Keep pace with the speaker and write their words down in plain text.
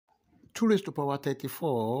2 raised to power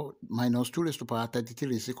 34 minus 2 raised to power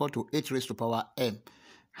 33 is equal to 8 raised to power m.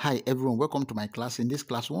 Hi everyone, welcome to my class. In this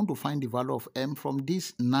class, we want to find the value of m from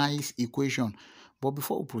this nice equation. But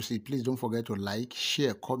before we proceed, please don't forget to like,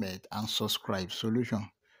 share, comment, and subscribe. Solution.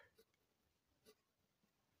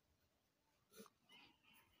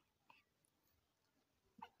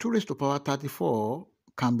 Two raised to power 34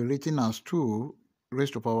 can be written as 2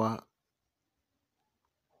 raised to power,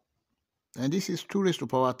 and this is 2 raised to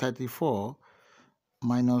power 34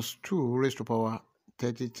 minus 2 raised to power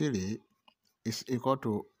 33 is equal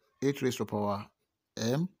to 8 raised to power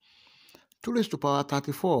m. 2 raised to power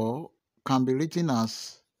 34 can be written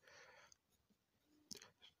as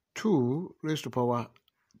 2 raised to power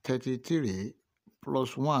 33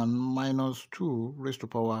 plus 1 minus 2 raised to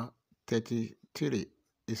power 33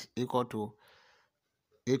 is equal to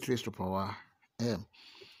 8 raised to power m.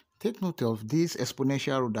 Take note of this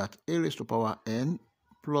exponential rule that a raised to power n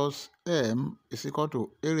plus m is equal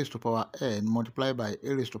to a raised to power n multiplied by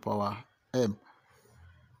a raised to power m.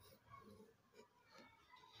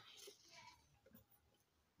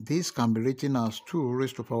 This can be written as 2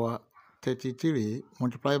 raised to power 33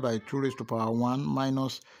 multiplied by 2 raised to power 1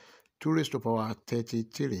 minus 2 raised to power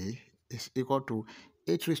 33 is equal to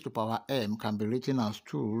 8 raised to power m can be written as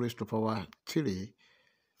 2 raised to power 3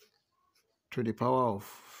 to the power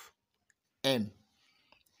of m.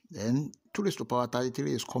 Then 2 raised to power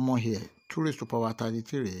 33 is common here. 2 raised to power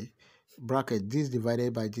 33 bracket this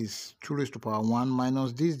divided by this 2 raised to power 1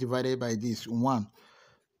 minus this divided by this 1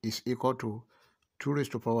 is equal to 2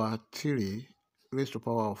 raised to power 3 raised to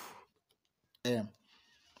power of m.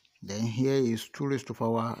 Then here is 2 raised to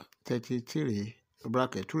power 33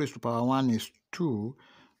 bracket 2 raised to power 1 is 2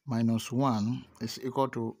 minus 1 is equal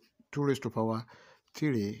to 2 raised to power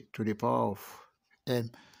 3 to the power of m.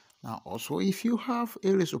 Now also, if you have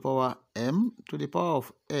a raised to power m to the power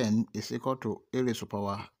of n is equal to a raised to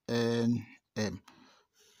power n m.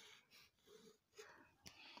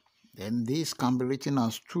 Then this can be written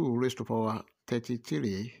as 2 raised to power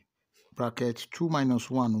 33 bracket 2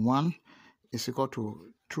 minus 1 1 is equal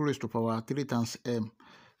to 2 raised to power 3 times m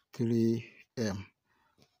 3m.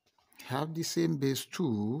 Have the same base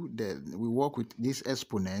 2, then we work with these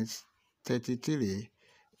exponents. 33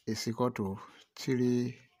 is equal to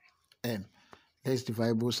 3m. Let's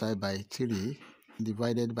divide both sides by 3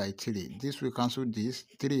 divided by 3. This will cancel this.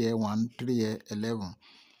 3 here 1, 3 here 11.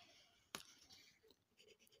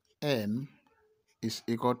 M is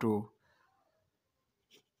equal to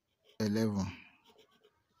 11.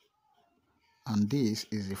 And this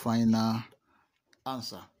is the final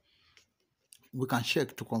answer. We can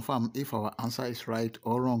check to confirm if our answer is right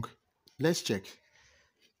or wrong. Let's check.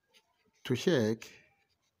 To check,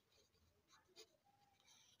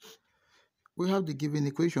 we have the given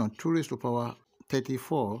equation 2 raised to power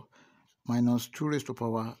 34 minus 2 raised to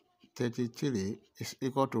power 33 is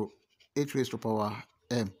equal to 8 raised to power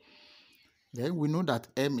m. Then we know that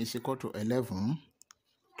m is equal to 11.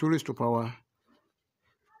 2 raised to power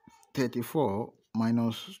 34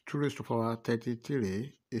 minus 2 raised to power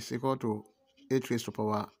 33 is equal to 8 raised to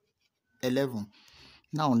power 11.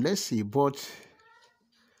 Now let's see, but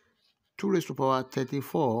 2 raised to power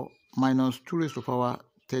 34 minus 2 raised to power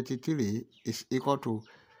 33 is equal to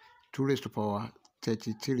 2 raised to power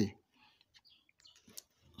 33.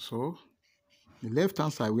 So the left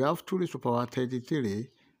hand side, we have 2 raised to power 33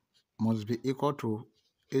 must be equal to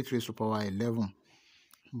 8 raised to power 11.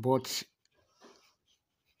 But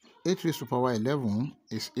 8 raised to power 11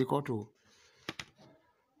 is equal to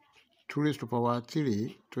 2 raised to power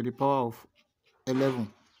 3 to the power of 11.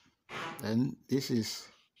 Then this is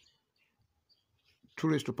 2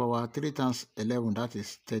 raised to power 3 times 11, that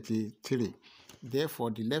is 33. Therefore,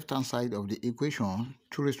 the left-hand side of the equation,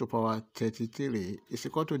 2 raised to power 33, is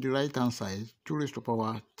equal to the right-hand side, 2 raised to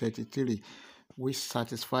power 33, which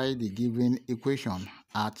satisfy the given equation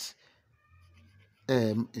at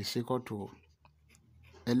m is equal to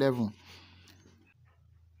 11.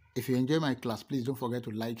 If you enjoy my class, please don't forget to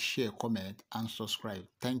like, share, comment, and subscribe.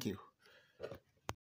 Thank you.